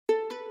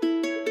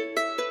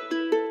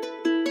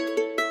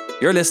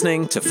You're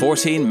listening to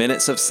 14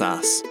 Minutes of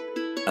SaaS,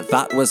 a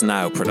That Was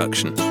Now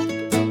production.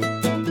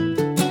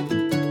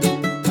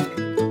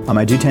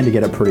 I do tend to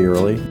get up pretty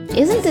early.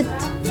 Isn't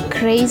it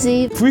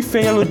crazy? If we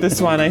fail with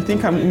this one, I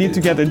think I need to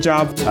get a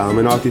job. I'm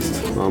an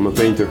artist, I'm a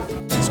painter.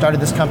 Started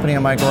this company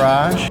in my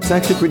garage. It's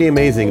actually pretty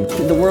amazing.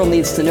 The world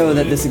needs to know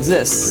that this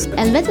exists.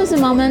 And that was a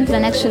moment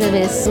when actually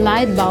this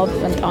light bulb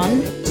went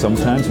on.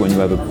 Sometimes when you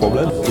have a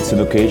problem, it's an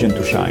occasion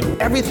to shine.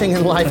 Everything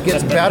in life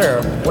gets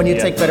better when you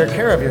take better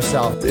care of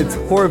yourself. It's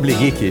horribly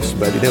geekish,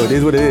 but it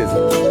is what it is.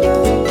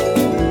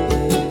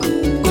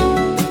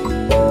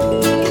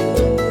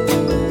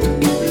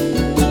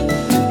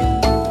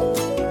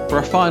 For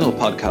our final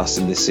podcast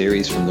in this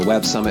series from the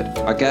Web Summit,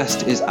 our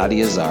guest is Adi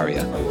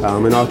Azaria.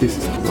 I'm an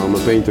artist, I'm a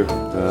painter.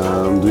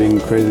 I'm doing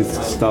crazy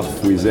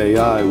stuff with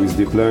AI, with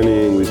deep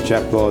learning, with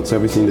chatbots,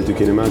 everything that you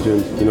can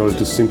imagine in order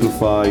to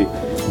simplify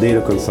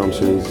data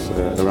consumptions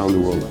around the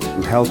world.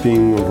 I'm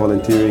helping,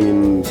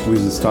 volunteering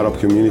with the startup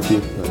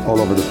community all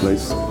over the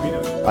place.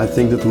 I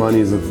think that money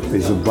is a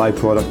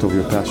byproduct of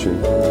your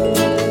passion.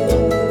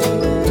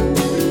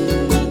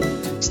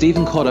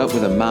 Stephen caught up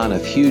with a man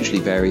of hugely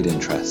varied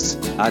interests,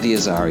 Adi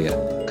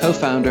Azaria,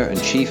 co-founder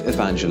and chief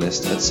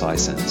evangelist at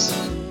Sisense.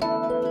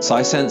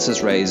 Sisense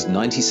has raised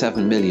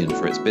 $97 million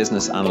for its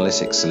business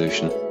analytics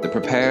solution that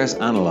prepares,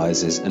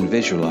 analyzes and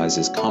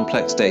visualizes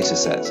complex data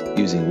sets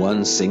using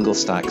one single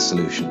stack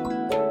solution.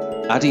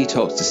 Adi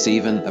talks to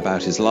Stephen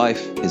about his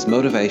life, his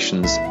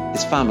motivations,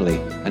 his family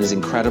and his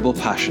incredible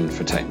passion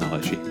for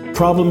technology.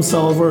 Problem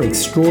solver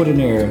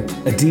extraordinaire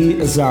Adi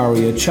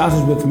Azaria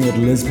chatted with me at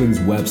Lisbon's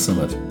Web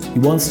Summit. He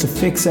wants to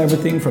fix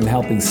everything from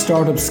helping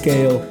startups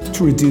scale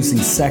to reducing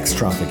sex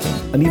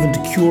trafficking and even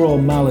to cure all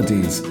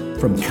maladies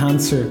from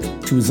cancer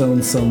to his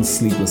own son's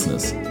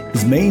sleeplessness.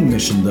 His main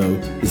mission though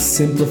is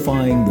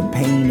simplifying the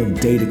pain of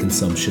data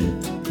consumption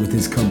with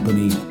his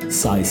company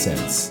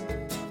Sisense.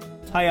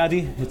 Hi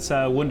Adi, it's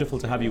wonderful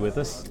to have you with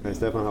us. Hi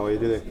Stefan, how are you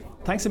today?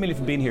 Thanks a million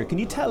for being here. Can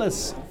you tell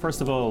us,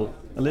 first of all,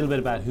 a little bit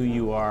about who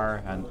you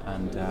are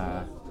and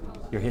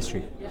your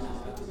history?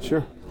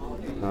 Sure.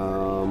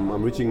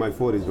 I'm reaching my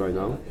 40s right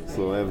now,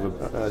 so I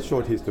have a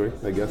short history,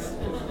 I guess.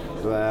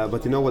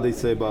 But you know what they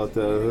say about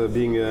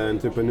being an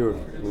entrepreneur,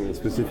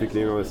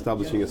 specifically,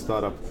 establishing a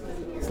startup.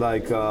 It's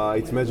like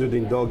it's measured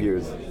in dog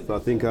years. So I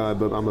think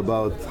I'm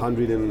about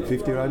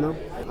 150 right now.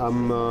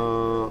 I'm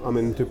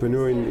an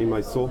entrepreneur in my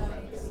soul.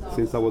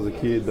 Since I was a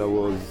kid,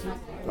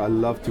 I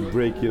love to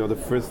break. The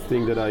first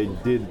thing that I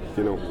did,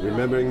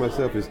 remembering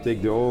myself, is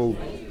take the old,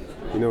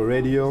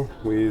 radio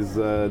with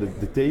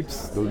the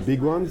tapes, the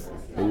big ones,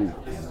 and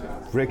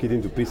break it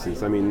into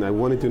pieces. I mean, I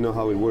wanted to know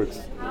how it works.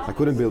 I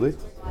couldn't build it,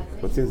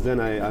 but since then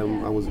I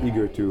was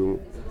eager to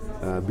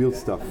build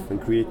stuff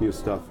and create new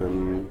stuff,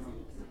 and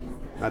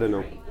I don't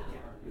know,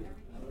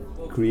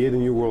 create a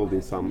new world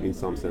in some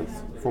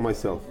sense for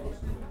myself.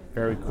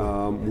 Very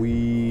cool.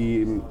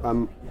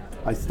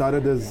 I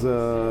started as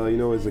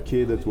a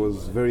kid that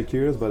was very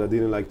curious, but I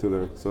didn't like to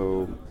learn.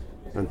 So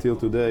until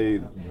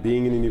today,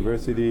 being in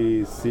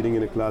university, sitting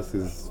in a class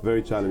is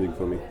very challenging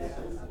for me.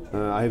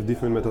 I have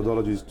different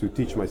methodologies to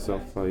teach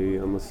myself.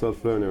 I'm a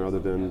self-learner rather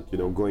than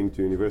going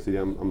to university.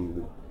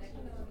 I'm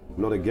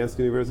not against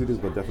universities,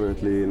 but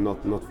definitely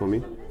not for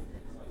me.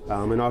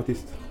 I'm an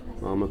artist.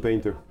 I'm a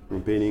painter.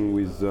 I'm painting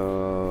with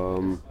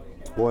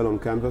oil on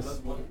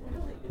canvas.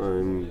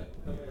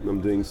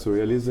 I'm doing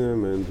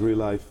surrealism and real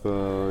life,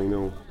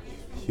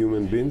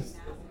 human beings.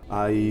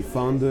 I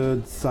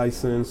founded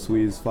Sisense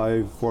with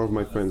four of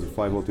my friends,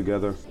 five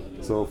altogether.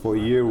 So for a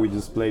year we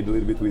just played a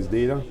little bit with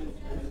data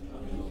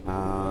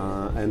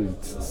and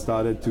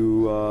started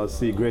to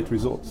see great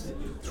results.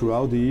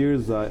 Throughout the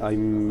years I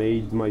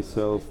made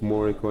myself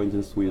more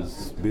acquaintance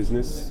with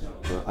business.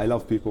 I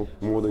love people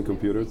more than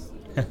computers.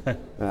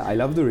 I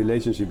love the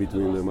relationship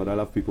between them, but I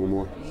love people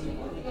more.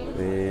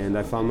 And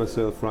I found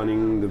myself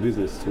running the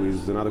business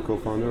with another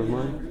co-founder of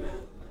mine,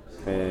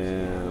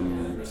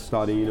 and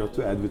starting,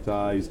 to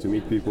advertise, to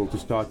meet people, to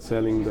start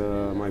selling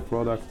my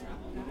product,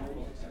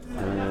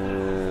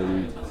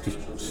 and to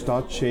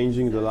start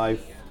changing the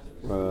life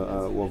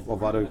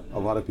of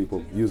other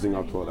people using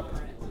our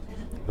product.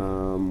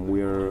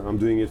 I'm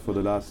doing it for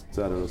the last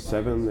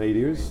 7-8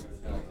 years.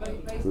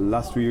 The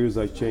last 3 years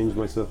I changed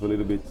myself a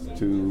little bit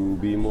to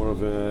be more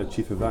of a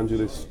chief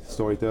evangelist,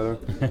 storyteller,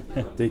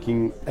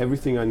 taking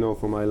everything I know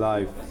from my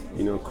life,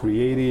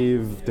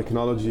 creative,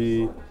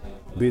 technology,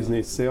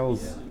 business,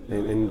 sales,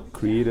 and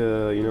create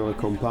a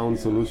compound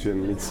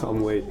solution in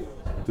some way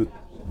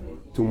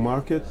to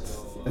market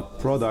a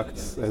product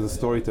as a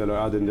storyteller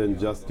other than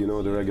just the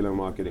regular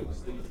marketing.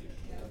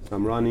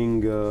 I'm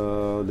running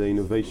the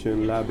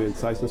innovation lab in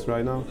Sisense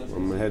right now.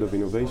 I'm the head of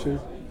innovation.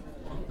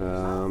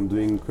 I'm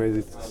doing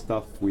crazy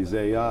stuff with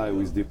AI,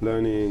 with deep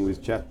learning,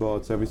 with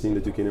chatbots, everything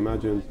that you can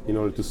imagine in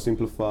order to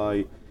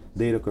simplify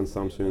data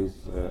consumptions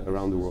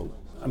around the world.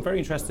 I'm very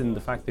interested in the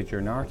fact that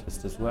you're an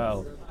artist as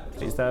well.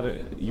 Is that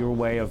your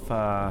way of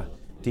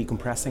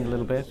decompressing a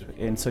little bit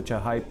in such a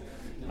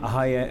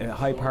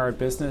high-powered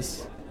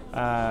business?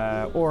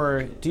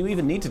 Or do you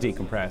even need to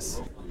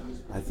decompress?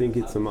 I think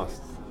it's a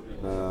must.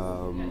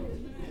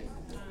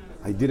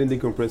 I didn't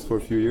decompress for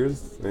a few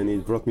years, and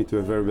it brought me to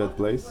a very bad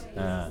place.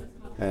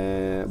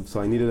 So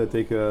I needed to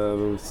take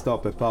a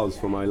pause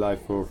for my life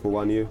for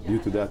 1 year due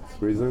to that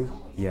reason.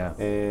 Yeah.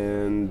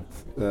 And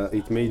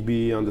it made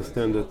me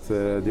understand that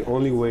the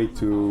only way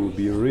to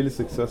be really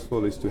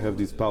successful is to have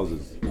these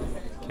pauses.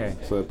 Okay.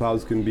 So a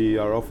pause can be,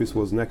 our office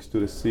was next to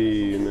the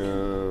sea in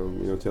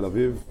Tel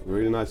Aviv, a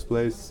really nice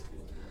place.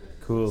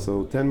 Cool.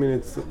 So 10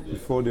 minutes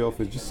before the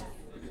office, just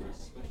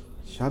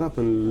shut up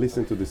and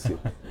listen to the sea.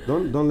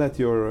 don't let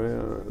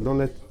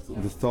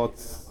the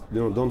thoughts,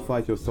 don't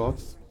fight your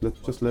thoughts.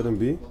 Just let them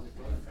be.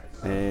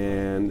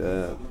 And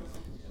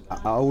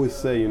I always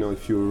say,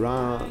 if you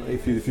run,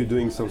 if you're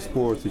doing some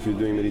sports, if you're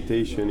doing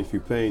meditation, if you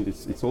paint,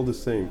 it's all the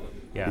same.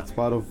 Yeah. It's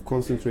part of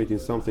concentrating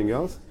something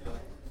else.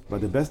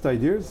 But the best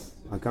ideas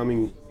are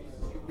coming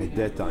at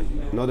that time,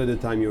 not at the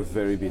time you're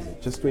very busy.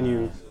 Just when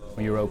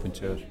you're open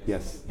to it.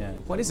 Yes. Yeah.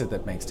 What is it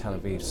that makes Tel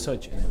Aviv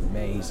such an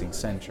amazing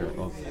center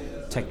of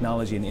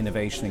technology and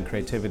innovation and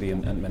creativity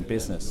and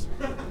business?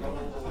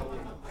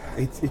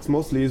 It's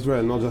mostly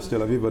Israel, not just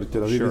Tel Aviv, but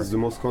Tel Aviv Sure. is the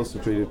most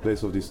concentrated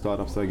place of these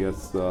startups, I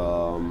guess.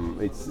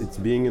 It's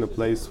being in a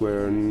place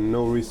where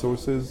no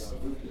resources,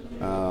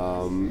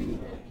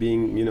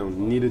 being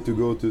needed to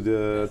go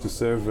to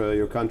serve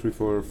your country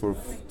for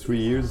 3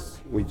 years,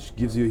 which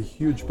gives you a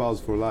huge pause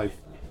for life.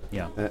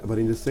 Yeah. But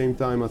in the same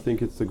time, I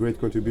think it's a great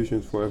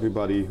contribution for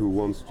everybody who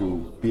wants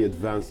to be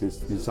advanced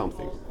in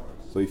something.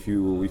 So if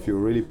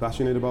you're really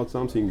passionate about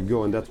something,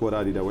 go, and that's what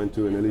I did. I went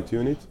to an elite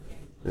unit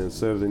and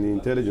served in the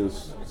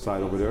intelligence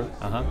side over there.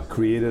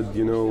 Created,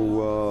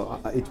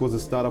 it was a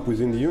startup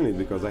within the unit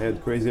because I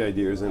had crazy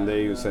ideas, and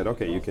they said,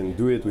 okay, you can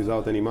do it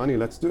without any money,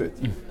 let's do it.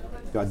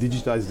 I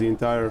digitized the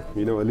entire,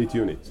 elite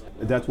unit.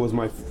 That was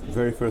my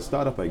very first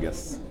startup, I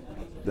guess.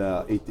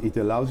 It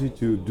allows you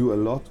to do a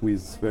lot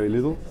with very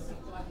little,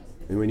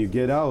 and when you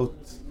get out,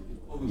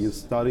 you're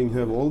starting to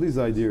have all these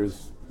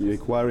ideas. You're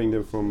acquiring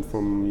them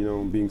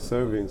from being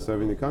serving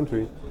the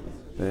country,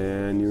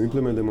 and you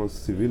implement them on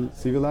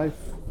civil life.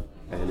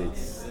 And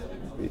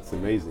it's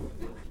amazing.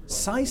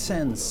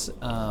 Sisense,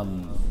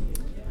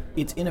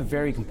 it's in a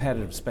very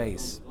competitive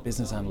space,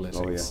 business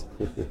analytics.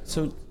 Oh, yeah.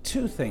 So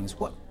 2 things.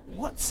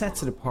 What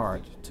sets it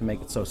apart to make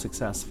it so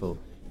successful?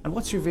 And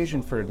what's your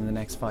vision for it in the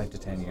next 5 to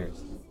 10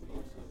 years?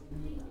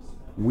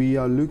 We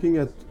are looking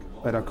at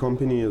our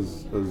company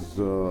as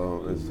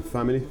a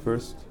family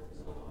first.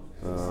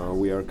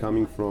 We are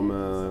coming from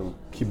a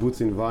kibbutz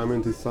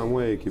environment in some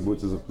way.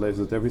 Kibbutz is a place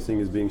that everything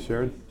is being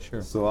shared.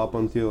 Sure. So up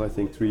until I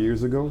think 3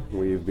 years ago,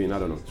 we've been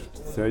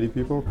 30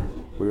 people.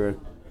 We were,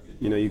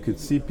 you could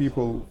see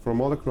people from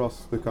all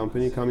across the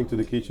company coming to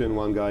the kitchen.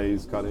 One guy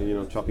is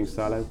cutting, chopping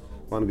salad.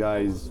 One guy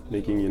is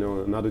making,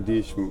 another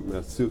dish,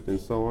 soup, and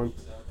so on.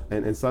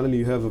 And suddenly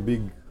you have a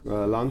big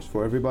lunch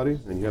for everybody,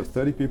 and you have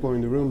 30 people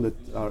in the room that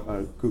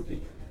are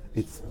cooking.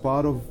 It's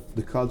part of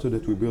the culture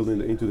that we build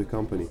into the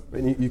company.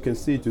 And you can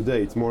see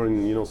today it's more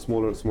in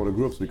smaller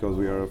groups because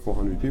we are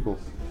 400 people.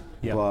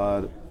 Yeah.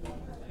 But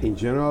in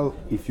general,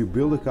 if you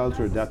build a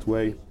culture that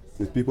way,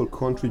 that people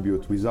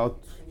contribute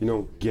without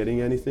getting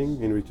anything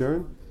in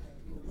return,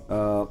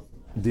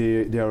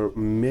 they are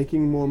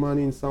making more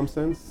money in some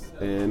sense,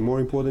 and more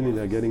importantly,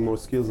 they're getting more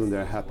skills and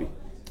they're happy.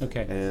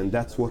 Okay. And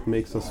that's what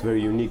makes us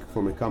very unique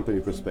from a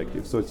company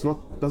perspective. So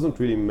doesn't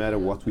really matter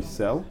what we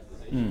sell.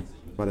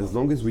 But as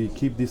long as we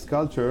keep this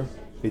culture,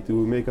 it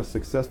will make us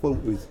successful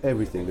with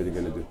everything that you're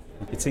going to do.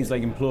 It seems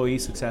like employee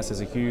success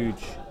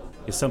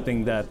is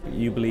something that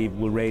you believe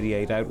will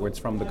radiate outwards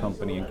from the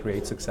company and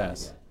create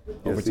success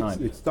over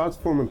time. It starts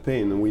from a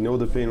pain, and we know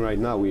the pain right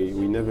now. We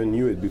never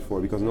knew it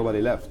before because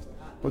nobody left.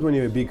 But when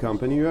you're a big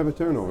company, you have a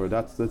turnover.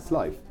 That's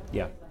life.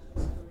 Yeah.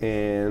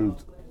 And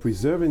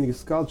preserving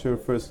this culture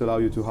first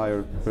allows you to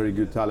hire very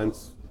good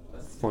talents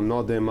for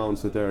not the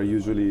amounts that are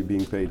usually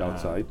being paid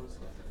outside.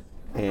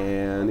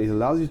 And it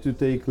allows you to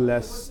take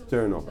less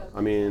turnover. I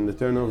mean, the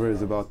turnover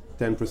is about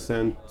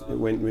 10%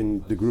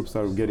 when the groups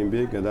are getting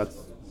big, and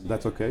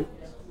that's okay.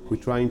 We're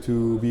trying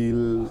to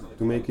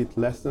make it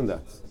less than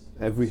that.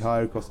 Every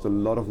hire costs a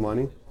lot of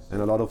money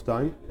and a lot of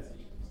time.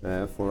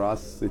 For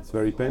us, it's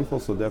very painful,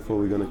 so therefore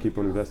we're going to keep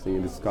on investing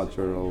in this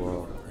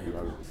cultural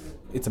environment.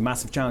 It's a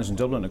massive challenge in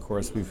Dublin, of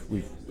course.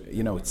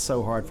 It's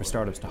so hard for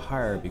startups to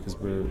hire because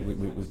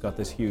we've got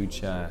this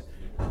huge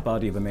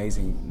body of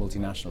amazing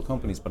multinational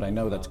companies, but I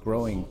know that's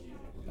growing,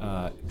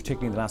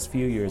 particularly in the last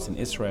few years in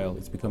Israel.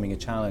 It's becoming a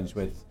challenge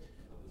with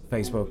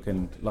Facebook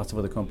and lots of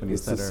other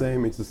companies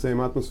It's the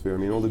same atmosphere. I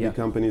mean, all the big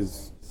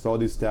companies saw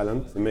this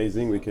talent,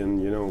 amazing. We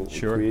can,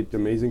 create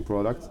amazing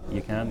products.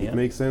 You can, yeah. It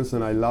makes sense,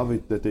 and I love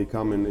it that they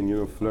come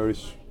and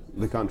flourish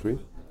the country.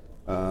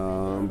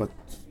 But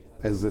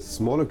as a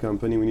smaller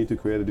company, we need to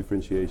create a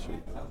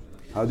differentiation.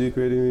 How do you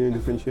create a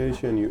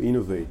differentiation? You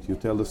innovate. You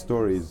tell the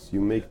stories.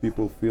 You make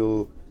people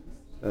feel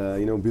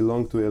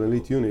belong to an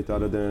elite unit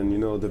other than,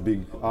 the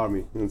big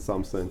army in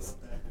some sense.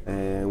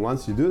 And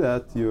once you do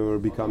that, you're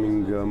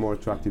becoming more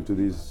attractive to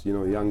these,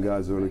 young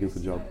guys who are looking for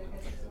a job.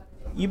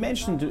 You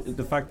mentioned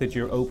the fact that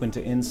you're open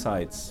to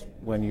insights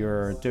when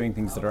you're doing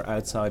things that are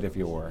outside of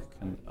your work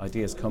and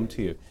ideas come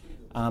to you.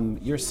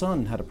 Your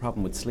son had a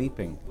problem with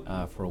sleeping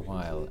for a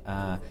while,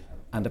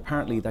 and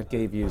apparently that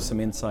gave you some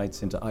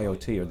insights into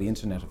IoT, or the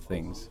Internet of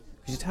Things.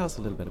 Could you tell us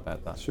a little bit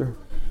about that? Sure.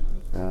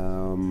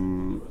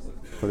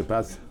 For the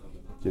past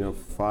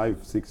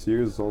 5-6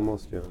 years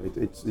almost,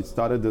 it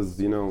started as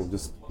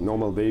just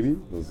normal baby.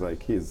 It was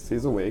like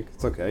he's awake,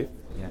 it's okay.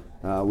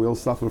 Yeah. We all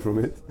suffer from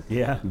it.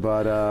 Yeah.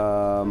 But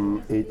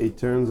it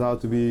turns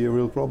out to be a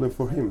real problem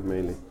for him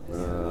mainly.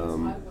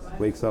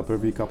 Wakes up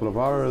every couple of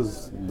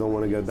hours, don't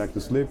want to get back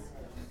to sleep.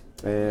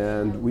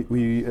 And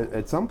we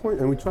at some point,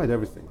 and we tried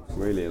everything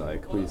really.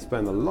 Like, we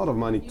spent a lot of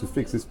money to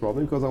fix this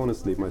problem because I want to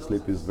sleep. My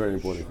sleep is very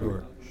important.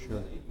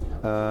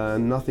 Sure.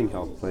 Nothing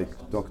helped. Like,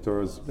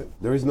 doctors,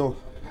 there is no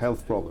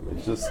health problem.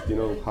 It's just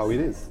how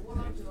it is.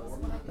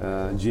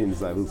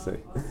 Genes, I will say.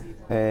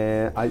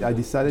 I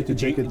decided to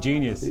take it.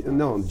 Genius.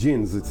 No,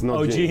 genes. It's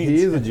not. Genes. He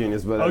is a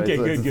genius, but okay,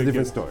 it's a different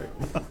good. story.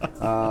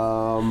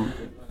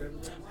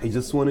 He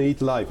just wants to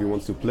eat life. He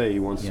wants to play. He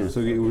wants to.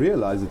 So he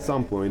realized at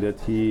some point that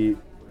he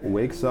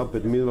wakes up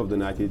at the middle of the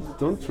night. He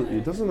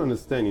doesn't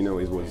understand. He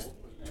was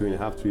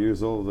 2.5, 3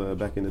 years old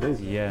back in the days.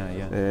 Yeah.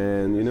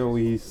 And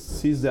he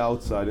sees the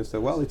outside and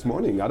says, "Well, it's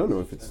morning. I don't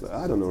know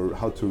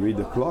how to read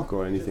the clock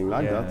or anything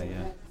like that.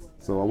 Yeah.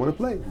 So I want to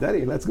play.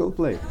 Daddy, let's go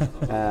play."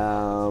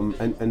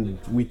 And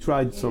we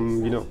tried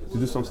some, to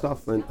do some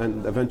stuff.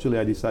 And eventually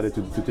I decided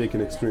to take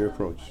an extreme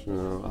approach.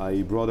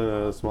 I brought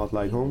a smart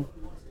light home.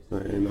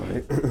 And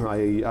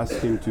I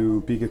asked him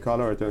to pick a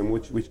color. I tell him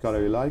which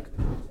color you like.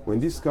 When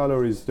this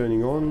color is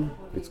turning on,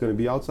 it's going to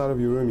be outside of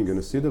your room. You're going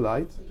to see the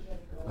light.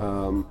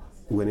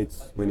 When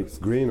it's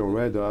green or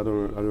red, I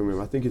don't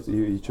remember. I think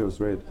he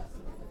chose red.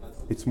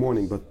 It's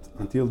morning, but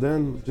until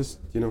then, just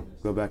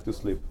go back to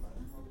sleep.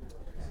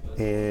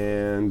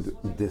 And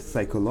the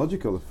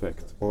psychological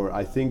effect, or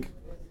I think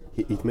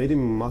it made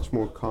him much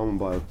more calm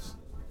about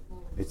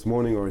it's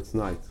morning or it's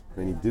night.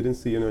 And he didn't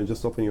see,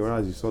 just open your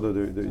eyes, you saw that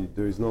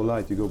there is no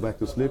light, you go back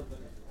to sleep.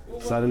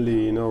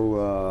 Suddenly,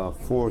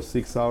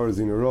 4-6 hours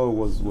in a row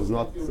was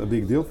not a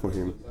big deal for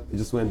him. He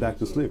just went back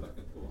to sleep.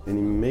 And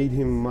it made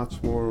him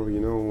much more,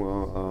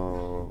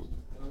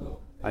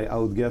 I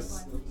would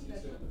guess,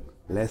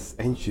 less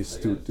anxious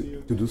to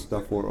do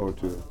stuff or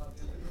to...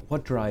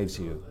 What drives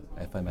you,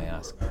 if I may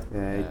ask?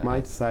 It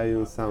might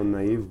sound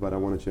naive, but I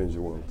want to change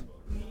the world.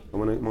 I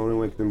want to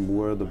make the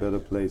world a better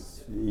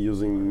place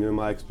using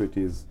my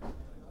expertise.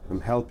 I'm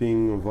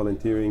helping,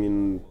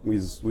 volunteering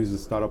with the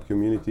startup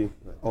community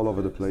all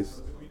over the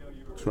place.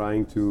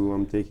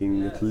 I'm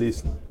taking at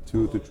least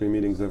 2 to 3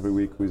 meetings every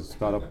week with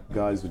startup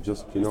guys who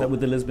just, Is that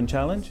with the Lisbon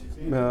Challenge?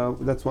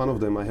 That's one of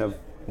them. I have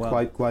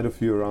quite a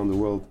few around the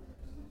world.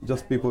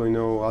 Just people,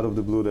 out of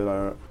the blue that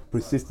are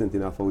persistent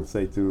enough, I would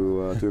say,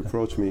 to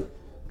approach me.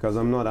 Because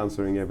I'm not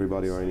answering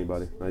everybody or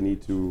anybody. I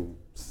need to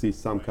see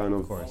some kind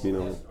of,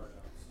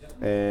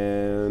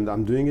 and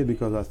I'm doing it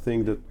because I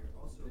think that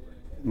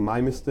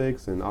my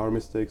mistakes and our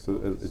mistakes,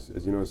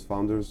 as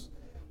founders,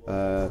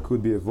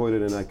 could be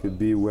avoided, and I could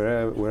be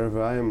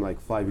wherever I am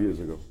like 5 years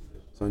ago.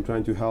 So I'm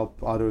trying to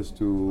help others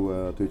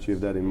to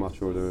achieve that in much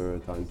shorter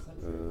time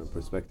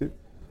perspective.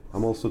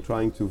 I'm also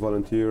trying to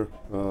volunteer,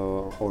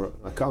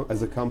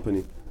 as a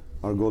company,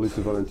 our goal is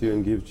to volunteer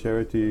and give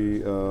charity,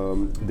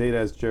 data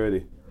as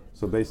charity.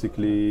 So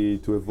basically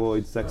to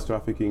avoid sex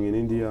trafficking in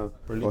India,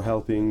 or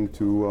helping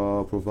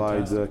to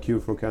provide a cure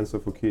for cancer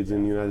for kids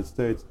in the United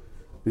States.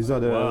 These are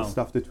the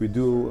stuff that we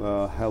do,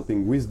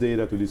 helping with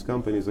data to these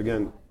companies.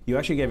 Again, you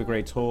actually gave a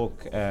great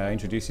talk,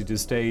 introduced you to the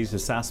stage, the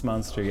SaaS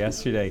Monster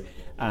yesterday,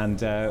 and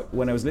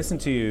when I was listening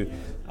to you,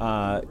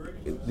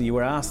 you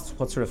were asked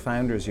what sort of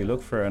founders you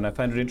look for, and I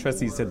found it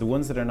interesting. You said the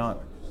ones that are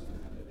not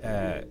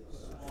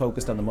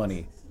focused on the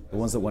money, the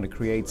ones that want to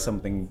create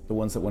something, the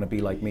ones that want to be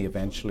like me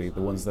eventually,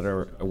 the ones that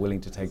are willing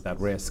to take that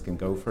risk and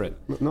go for it.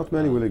 Not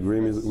many will agree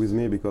with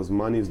me, because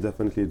money is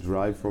definitely a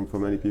drive for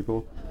many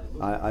people.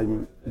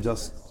 I'm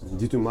just,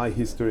 due to my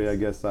history, I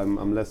guess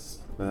I'm less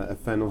a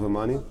fan of the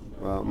money.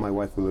 My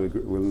wife will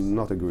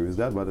not agree with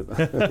that, but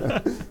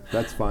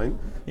that's fine.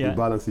 We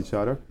balance each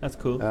other. That's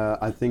cool.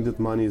 I think that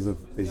money is a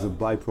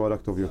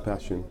byproduct of your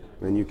passion,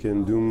 and you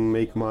can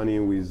make money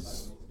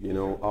with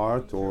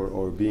art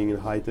or being in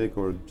high tech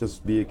or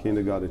just be a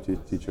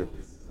kindergarten teacher.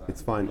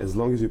 It's fine as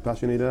long as you're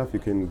passionate enough. You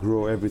can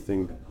grow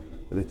everything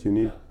that you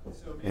need.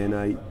 And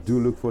I do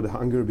look for the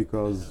hunger,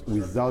 because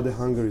without the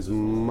hunger it's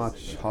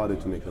much harder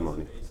to make the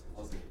money.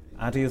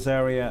 Adi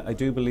Azaria, I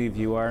do believe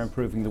you are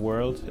improving the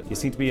world. You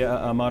seem to be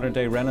a modern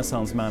day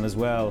Renaissance man as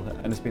well,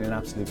 and it's been an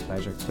absolute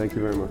pleasure. Thank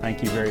you very much.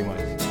 Thank you very much.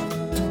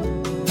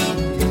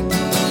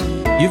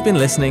 You've been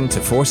listening to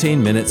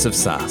 14 Minutes of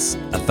SaaS,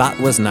 a That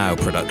Was Now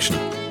production.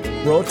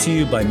 Brought to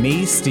you by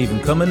me, Stephen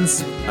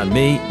Cummins. And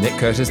me, Nick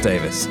Curtis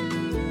Davis.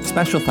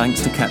 Special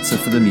thanks to Ketzer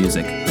for the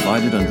music,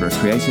 provided under a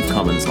Creative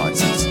Commons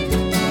license.